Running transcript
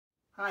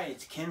Hi,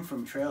 it's Ken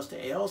from Trails to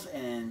Ales,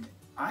 and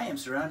I am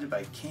surrounded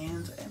by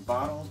cans and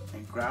bottles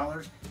and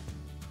growlers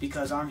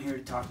because I'm here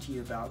to talk to you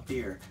about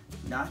beer.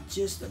 Not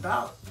just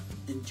about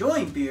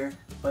enjoying beer,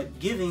 but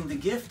giving the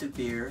gift of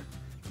beer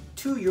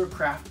to your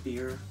craft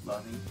beer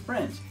loving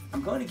friends.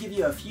 I'm going to give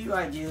you a few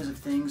ideas of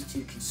things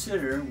to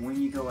consider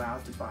when you go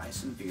out to buy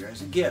some beer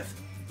as a gift.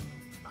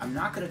 I'm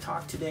not going to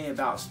talk today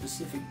about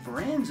specific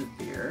brands of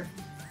beer.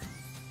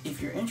 If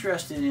you're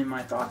interested in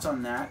my thoughts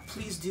on that,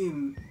 please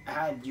do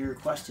add your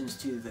questions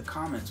to the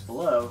comments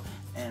below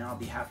and I'll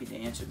be happy to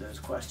answer those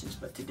questions.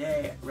 But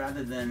today,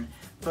 rather than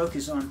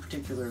focus on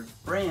particular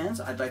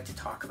brands, I'd like to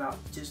talk about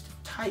just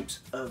types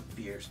of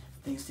beers,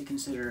 things to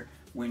consider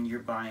when you're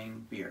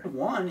buying beer.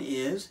 One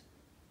is,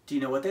 do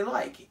you know what they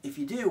like? If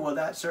you do, well,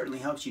 that certainly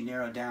helps you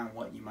narrow down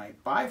what you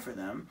might buy for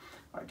them.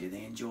 Or do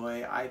they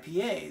enjoy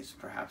IPAs?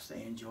 Perhaps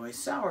they enjoy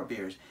sour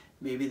beers.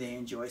 Maybe they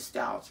enjoy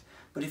stouts.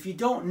 But if you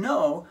don't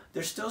know,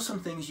 there's still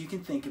some things you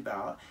can think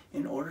about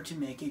in order to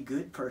make a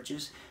good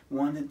purchase,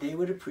 one that they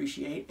would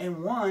appreciate,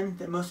 and one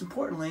that most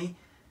importantly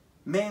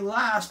may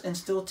last and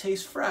still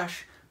taste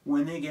fresh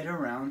when they get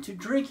around to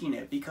drinking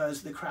it,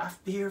 because the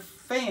craft beer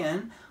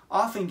fan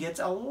often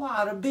gets a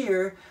lot of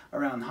beer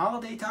around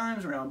holiday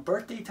times, around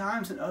birthday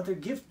times, and other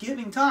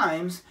gift-giving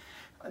times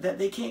that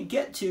they can't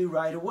get to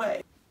right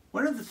away.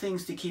 One of the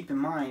things to keep in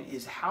mind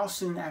is how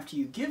soon after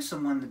you give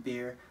someone the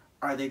beer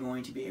are they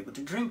going to be able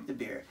to drink the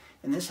beer.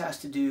 And this has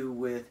to do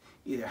with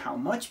either how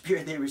much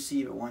beer they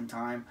receive at one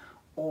time,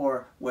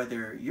 or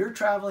whether you're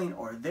traveling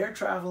or they're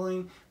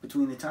traveling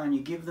between the time you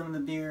give them the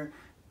beer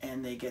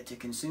and they get to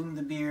consume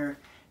the beer.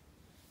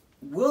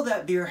 Will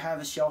that beer have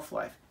a shelf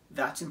life?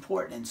 That's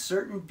important, and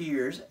certain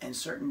beers and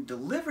certain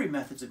delivery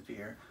methods of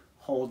beer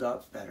hold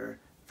up better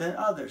than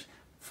others.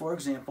 For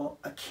example,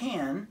 a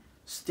can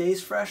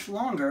stays fresh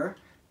longer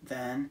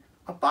than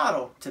a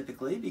bottle,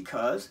 typically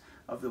because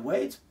of the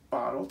way it's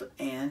bottled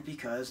and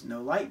because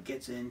no light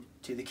gets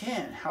into the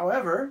can.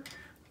 However,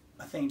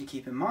 a thing to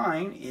keep in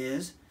mind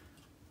is,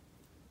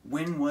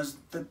 when was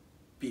the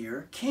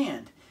beer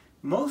canned?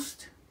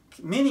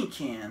 Many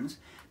cans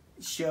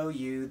show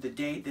you the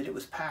date that it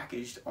was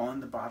packaged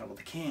on the bottle of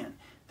the can.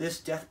 This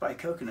Death by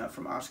Coconut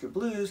from Oscar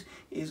Blues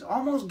is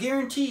almost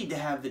guaranteed to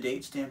have the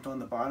date stamped on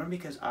the bottom,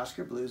 because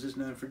Oscar Blues is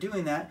known for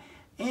doing that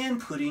and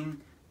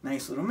putting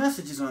nice little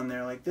messages on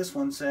there, like this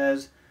one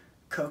says,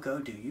 "Coco,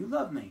 do you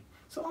love me?"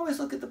 So always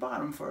look at the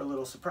bottom for a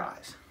little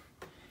surprise.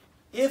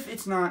 If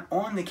it's not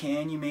on the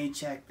can, you may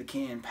check the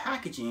can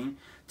packaging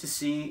to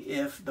see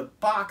if the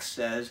box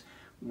says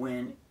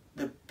when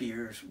the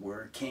beers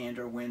were canned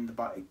or when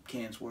the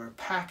cans were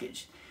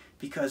packaged,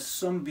 because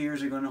some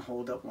beers are going to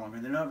hold up longer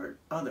than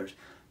others.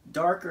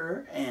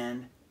 Darker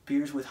and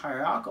beers with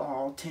higher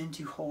alcohol tend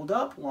to hold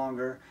up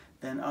longer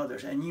than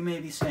others. And you may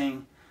be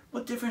saying,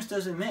 what difference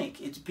does it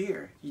make? It's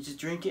beer. You just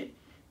drink it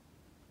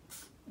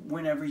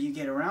whenever you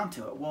get around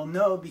to it. Well,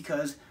 no,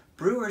 because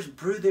brewers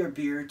brew their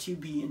beer to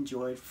be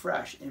enjoyed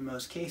fresh in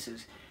most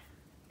cases.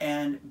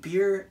 And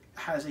beer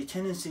has a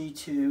tendency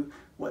to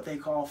what they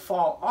call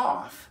fall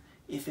off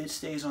if it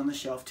stays on the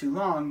shelf too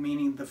long,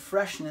 meaning the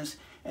freshness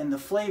and the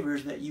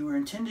flavors that you were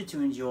intended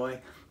to enjoy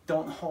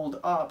don't hold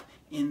up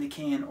in the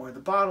can or the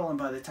bottle, and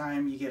by the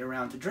time you get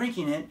around to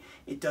drinking it,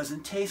 it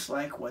doesn't taste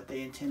like what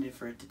they intended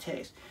for it to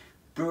taste.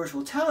 Brewers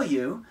will tell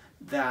you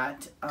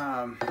that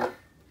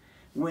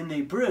when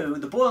they brew,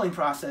 the boiling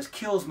process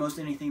kills most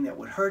anything that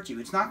would hurt you.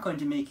 It's not going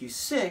to make you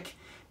sick,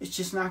 it's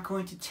just not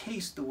going to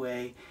taste the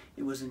way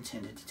it was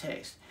intended to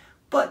taste.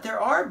 But there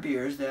are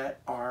beers that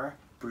are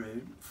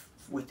brewed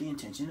with the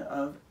intention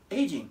of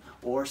aging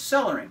or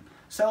cellaring.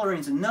 Cellaring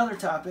is another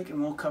topic,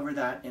 and we'll cover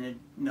that in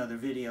another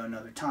video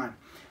another time.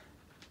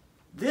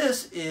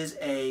 This is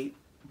a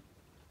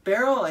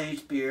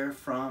barrel-aged beer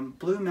from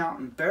Blue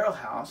Mountain Barrel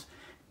House,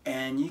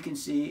 and you can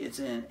see it's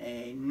in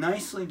a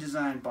nicely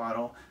designed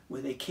bottle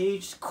with a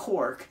caged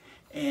cork.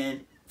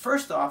 And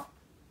first off,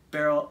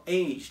 barrel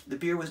aged. The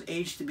beer was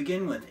aged to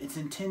begin with. It's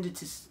intended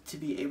to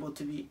be able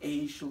to be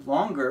aged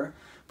longer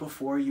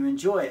before you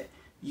enjoy it.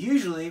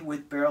 Usually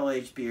with barrel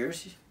aged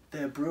beers,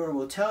 the brewer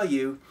will tell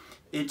you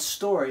its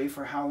story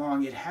for how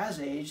long it has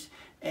aged,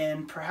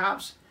 and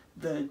perhaps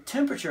the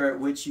temperature at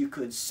which you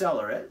could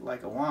cellar it,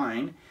 like a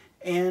wine,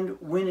 and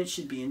when it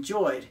should be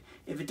enjoyed.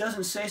 If it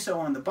doesn't say so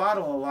on the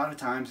bottle, a lot of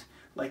times,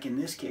 like in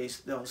this case,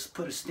 they'll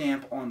put a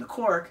stamp on the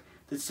cork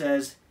that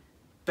says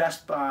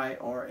best by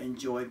or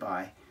enjoy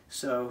by.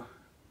 So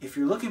if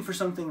you're looking for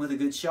something with a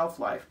good shelf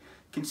life,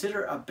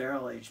 consider a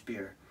barrel-aged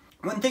beer.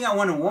 One thing I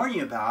want to warn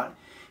you about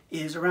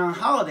is around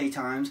holiday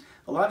times,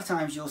 a lot of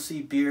times you'll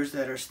see beers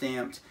that are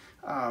stamped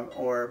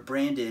or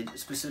branded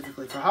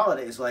specifically for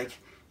holidays. Like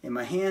in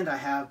my hand, I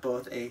have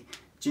both a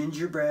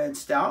gingerbread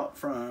stout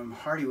from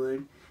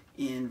Hardywood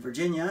in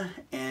Virginia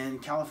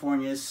and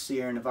California's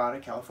Sierra Nevada,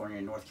 California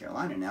and North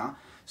Carolina now,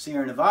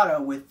 Sierra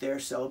Nevada with their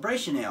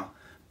Celebration Ale.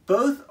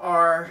 Both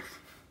are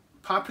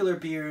popular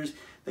beers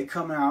that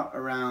come out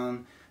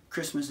around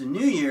Christmas and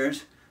New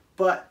Year's,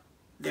 but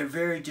they're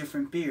very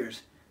different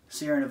beers.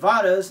 Sierra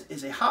Nevada's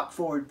is a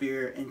hop-forward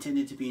beer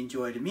intended to be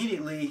enjoyed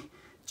immediately.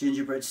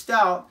 gingerbread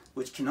stout,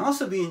 which can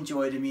also be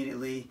enjoyed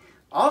immediately,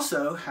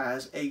 also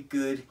has a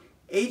good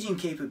aging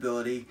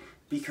capability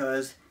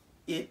because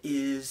it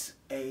is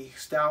a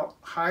stout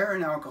higher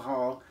in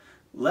alcohol,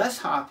 less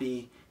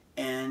hoppy,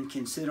 and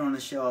can sit on the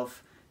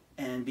shelf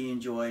and be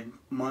enjoyed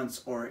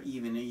months or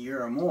even a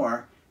year or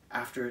more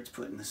after it's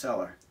put in the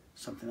cellar.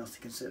 Something else to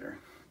consider.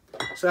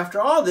 So after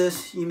all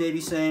this, you may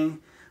be saying,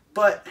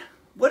 but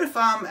what if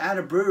I'm at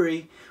a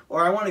brewery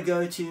or I want to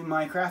go to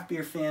my craft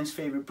beer fans'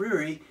 favorite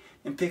brewery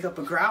and pick up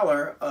a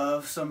growler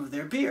of some of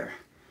their beer?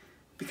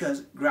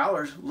 Because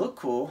growlers look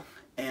cool,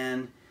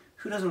 and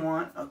who doesn't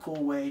want a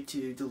cool way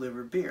to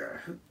deliver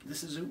beer?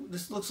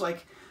 This looks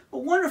like a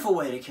wonderful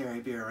way to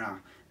carry beer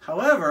around.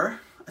 However,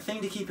 a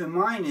thing to keep in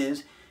mind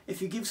is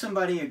if you give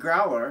somebody a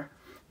growler,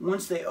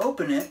 once they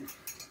open it,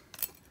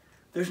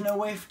 there's no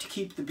way to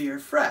keep the beer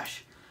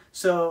fresh.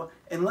 So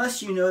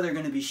unless you know they're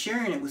going to be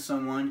sharing it with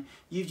someone,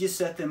 you've just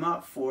set them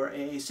up for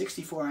a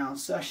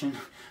 64-ounce session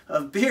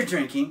of beer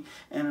drinking.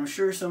 And I'm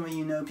sure some of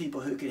you know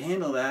people who could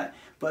handle that,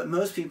 but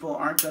most people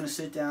aren't going to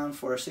sit down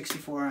for a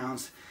 64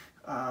 ounces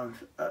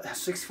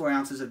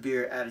of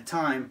beer at a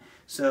time.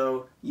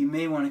 So you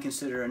may want to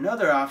consider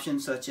another option,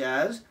 such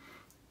as,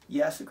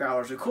 yes, the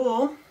growlers are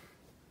cool,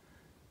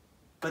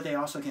 but they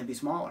also can be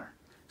smaller.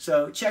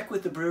 So check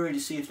with the brewery to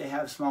see if they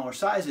have smaller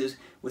sizes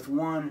with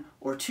 1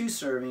 or 2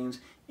 servings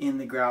in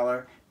the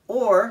growler,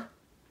 or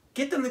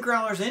get them the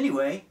growlers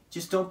anyway,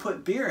 just don't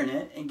put beer in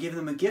it, and give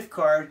them a gift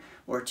card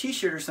or a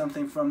t-shirt or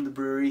something from the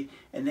brewery,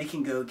 and they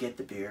can go get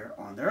the beer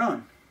on their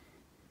own.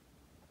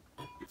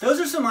 Those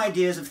are some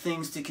ideas of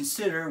things to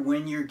consider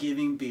when you're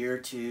giving beer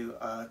to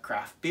a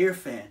craft beer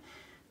fan.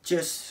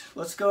 Just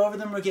let's go over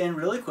them again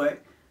really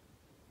quick.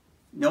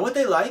 Know what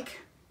they like,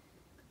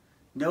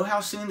 know how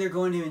soon they're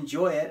going to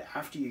enjoy it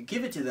after you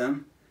give it to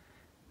them,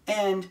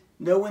 and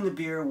know when the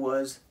beer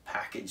was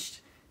packaged.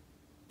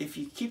 If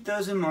you keep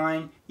those in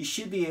mind, you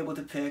should be able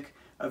to pick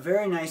a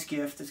very nice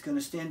gift that's going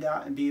to stand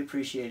out and be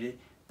appreciated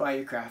by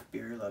your craft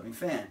beer loving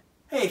fan.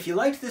 Hey, if you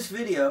liked this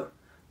video,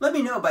 let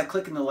me know by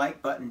clicking the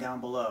like button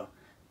down below.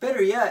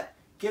 Better yet,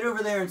 get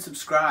over there and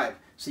subscribe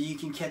so you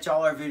can catch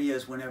all our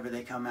videos whenever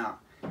they come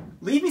out.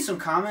 Leave me some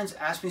comments,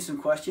 ask me some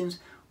questions,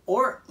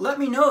 or let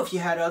me know if you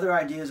had other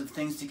ideas of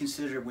things to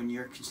consider when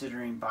you're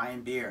considering buying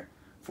beer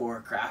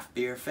for craft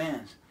beer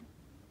fans.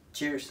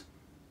 Cheers.